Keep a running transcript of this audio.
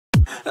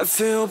I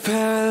feel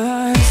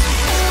paralyzed.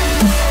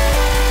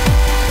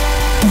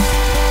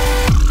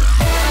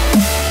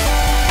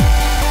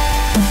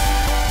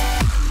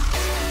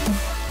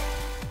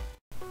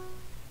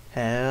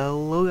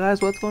 Hello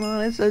guys, what's going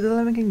on? It's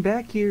dleymeister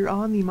back here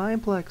on the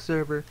Mineplex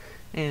server,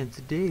 and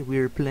today we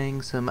are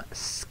playing some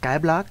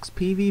Skyblocks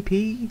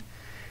PvP,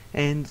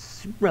 and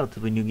it's a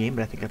relatively new game,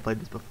 but I think I played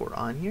this before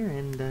on here,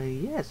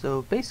 and yeah,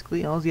 so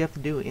basically all you have to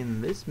do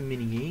in this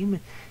mini game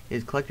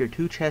is collect your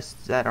 2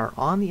 chests that are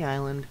on the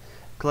island,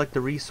 collect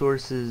the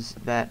resources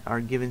that are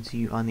given to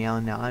you on the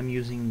island. Now I'm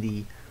using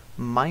the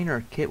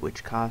miner kit,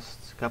 which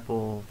costs a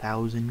couple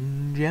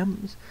thousand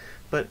gems,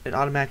 but it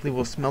automatically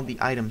will smelt the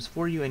items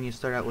for you, and you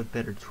start out with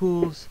better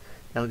tools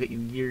that'll get you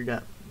geared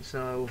up.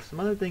 So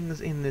some other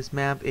things in this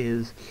map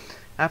is,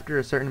 after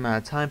a certain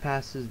amount of time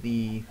passes,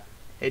 the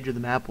edge of the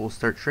map will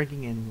start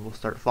shrinking and will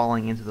start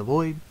falling into the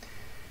void.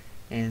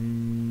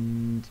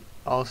 And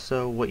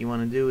also what you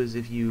want to do is,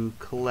 if you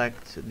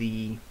collect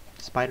the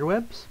spider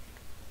webs,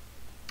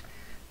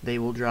 they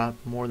will drop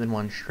more than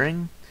 1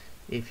 string.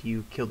 If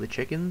you kill the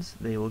chickens,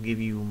 they will give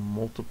you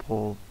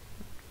multiple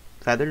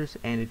feathers,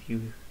 and if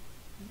you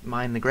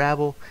mine the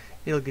gravel,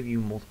 it'll give you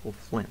multiple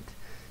flint.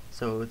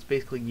 So it's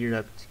basically geared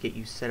up to get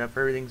you set up for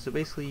everything. So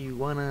basically you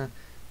want to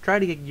try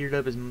to get geared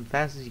up as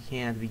fast as you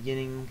can at the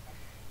beginning,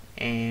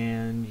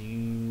 and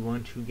you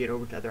want to get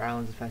over to other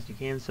islands as fast as you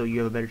can, so you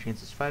have a better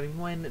chance of surviving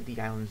when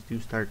the islands do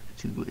start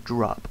to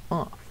drop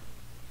off.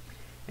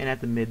 And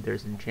at the mid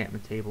there's an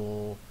enchantment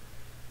table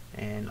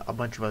and a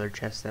bunch of other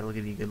chests that'll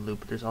give you good loot,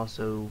 but there's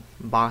also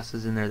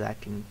bosses in there that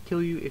can kill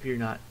you if you're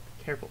not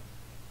careful.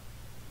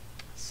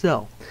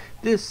 So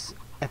this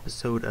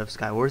episode of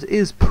Skywars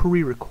is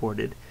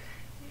pre-recorded,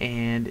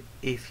 and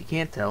if you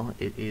can't tell,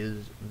 it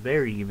is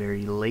very,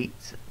 very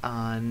late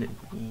on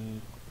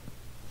the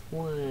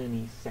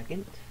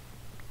 22nd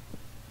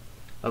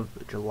of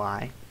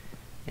July,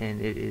 and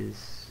it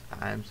is,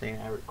 I'm saying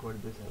I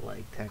recorded this at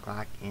like 10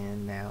 o'clock,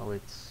 and now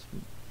it's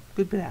a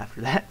good bit after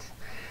that.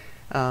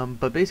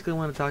 But basically I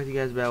want to talk to you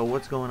guys about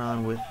what's going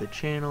on with the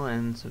channel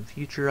and some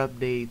future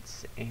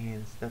updates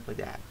and stuff like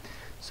that.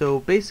 So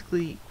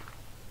basically,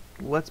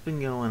 what's been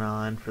going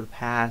on for the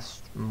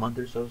past month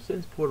or so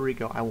since Puerto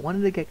Rico, I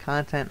wanted to get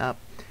content up,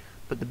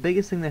 but the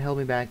biggest thing that held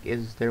me back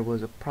is there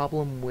was a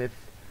problem with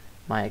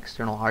my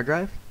external hard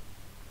drive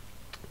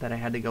that I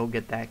had to go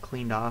get that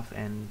cleaned off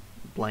and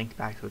blanked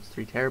back to its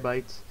 3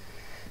 terabytes.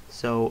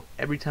 So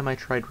every time I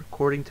tried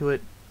recording to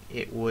it,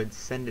 it would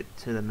send it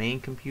to the main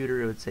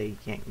computer. It would say you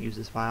can't use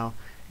this file,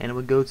 and it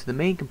would go to the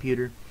main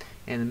computer,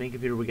 and the main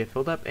computer would get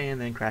filled up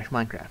and then crash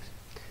Minecraft.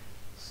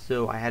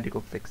 So I had to go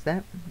fix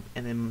that,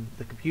 and then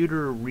the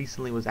computer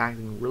recently was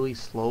acting really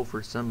slow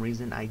for some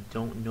reason. I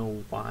don't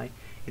know why.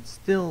 It's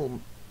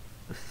still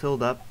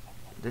filled up.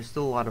 There's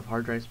still a lot of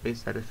hard drive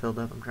space that is filled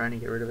up. I'm trying to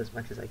get rid of as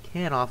much as I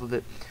can off of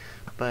it,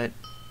 but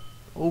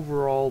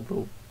overall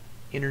the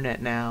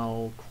internet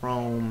now,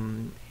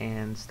 Chrome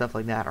and stuff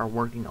like that, are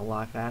working a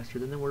lot faster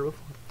than they were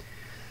before.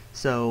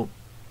 So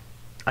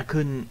I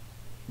couldn't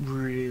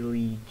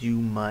really do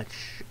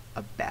much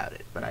about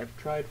it, but I've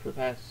tried for the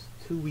past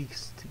 2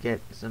 weeks to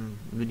get some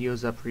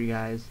videos up for you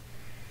guys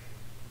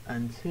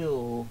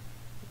until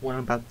what I'm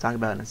about to talk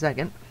about in a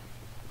second,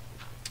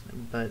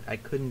 but I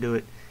couldn't do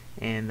it,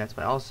 and that's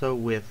why also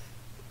with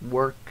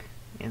work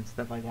and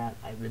stuff like that,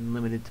 I've been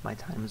limited to my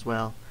time as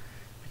well,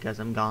 because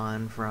I'm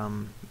gone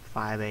from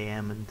 5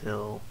 a.m.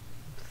 until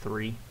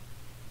 3,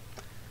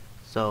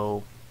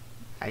 so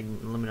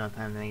I'm limited on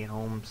time. Then I get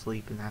home,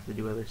 sleep, and have to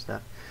do other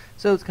stuff,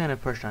 so it's kind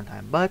of pushed on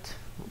time, but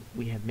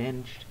we have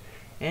managed.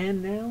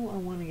 And now I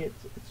want to get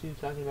to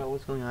talking about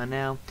what's going on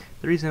now.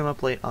 The reason I'm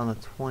up late on the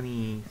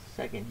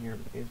 22nd here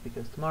is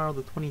because tomorrow,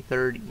 the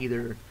 23rd,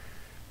 either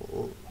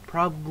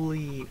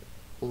probably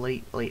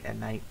late at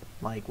night,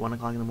 like 1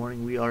 o'clock in the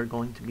morning, we are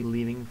going to be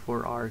leaving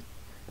for our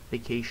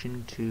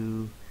vacation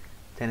to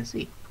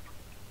Tennessee.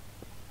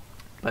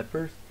 But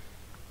first,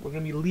 we're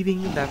going to be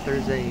leaving that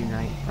Thursday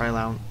night,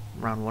 probably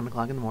around 1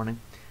 o'clock in the morning.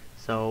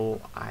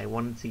 So I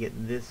wanted to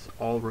get this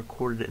all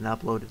recorded and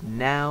uploaded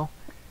now,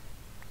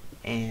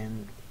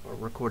 or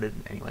recorded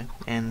anyway,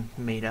 and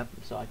made up,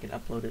 so I can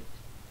upload it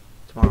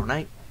tomorrow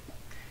night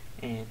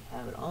and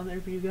have it on there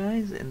for you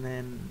guys, and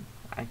then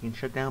I can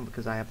shut down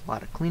because I have a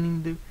lot of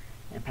cleaning to do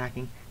and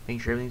packing,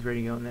 making sure everything's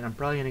ready to go, and then I'm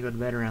probably going to go to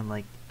bed around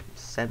like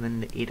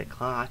 7 to 8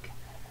 o'clock,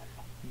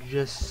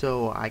 just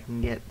so I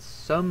can get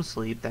some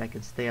sleep, that I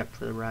can stay up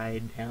for the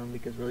ride down,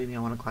 because we're leaving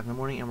at 1 o'clock in the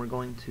morning, and we're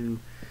going to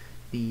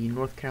the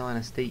North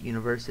Carolina State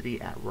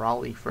University at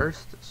Raleigh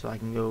first, so I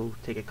can go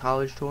take a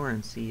college tour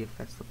and see if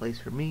that's the place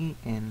for me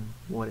and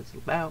what it's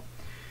about.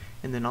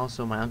 And then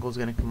also my uncle's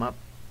going to come up,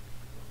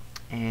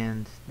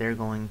 and they're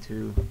going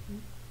to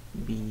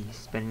be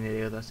spending the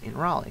day with us in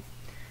Raleigh.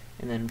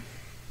 And then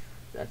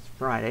that's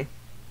Friday.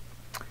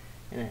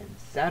 And then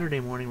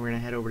Saturday morning we're going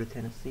to head over to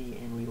Tennessee,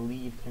 and we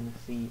leave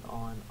Tennessee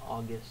on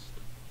August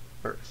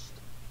 1st,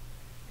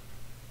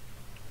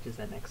 which is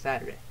that next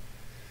Saturday.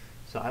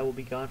 So I will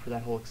be gone for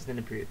that whole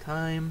extended period of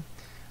time.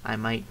 I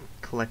might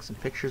collect some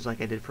pictures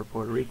like I did for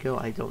Puerto Rico,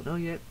 I don't know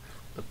yet.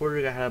 the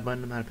quarter I had a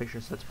abundant amount of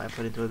pictures, so that's why I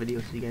put it into a video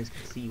so you guys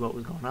can see what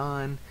was going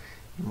on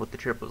and what the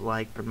trip was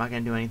like. But I'm not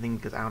going to do anything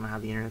because I don't know how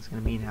the internet's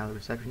going to be and how the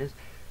reception is,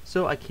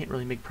 so I can't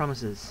really make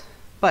promises.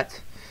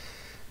 But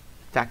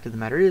fact of the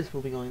matter is,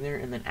 we'll be going there,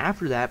 and then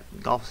after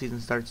that, golf season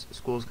starts,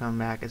 school's coming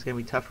back. It's going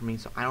to be tough for me,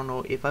 so I don't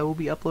know if I will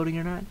be uploading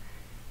or not.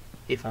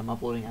 If I'm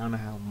uploading, I don't know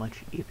how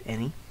much, if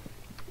any.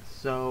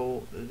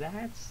 So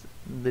that's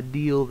the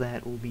deal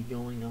that will be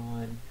going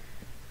on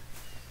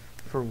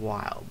for a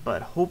while.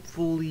 But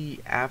hopefully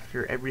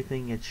after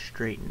everything gets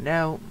straightened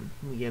out,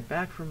 we get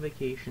back from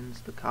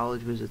vacations, the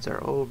college visits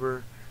are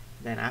over,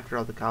 then after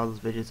all the college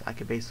visits, I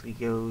could basically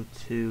go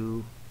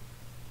to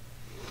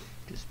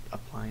just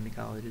applying to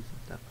colleges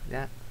and stuff like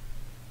that.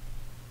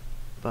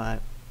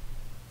 But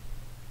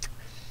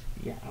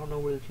yeah, I don't know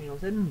where the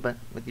channel's heading, but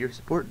with your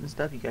support and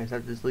stuff, you guys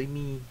have to just leave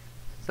me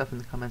stuff in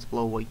the comments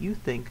below what you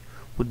think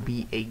would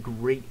be a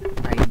great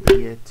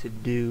idea to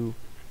do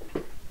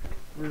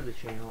for the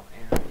channel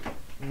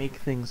and make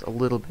things a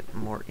little bit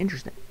more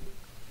interesting.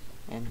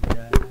 And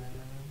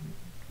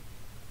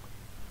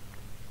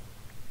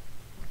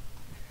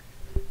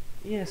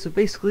yeah, so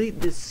basically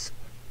this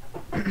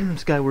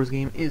Skywars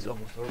game is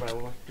almost over.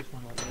 I just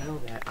want to let you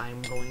know that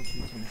I'm going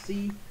to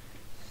Tennessee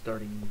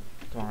starting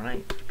tomorrow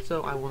night.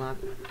 So I will not,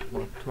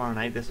 well, tomorrow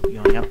night, this will be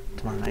going up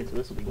tomorrow night, so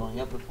this will be going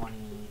up the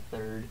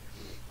 23rd,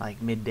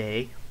 like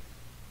midday,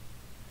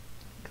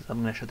 because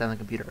I'm going to shut down the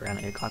computer around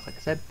 8 o'clock, like I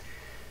said.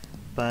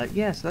 But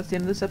yeah, so that's the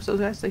end of this episode,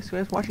 guys. Thanks for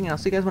guys watching, and I'll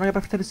see you guys when I get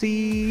back from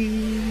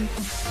Tennessee.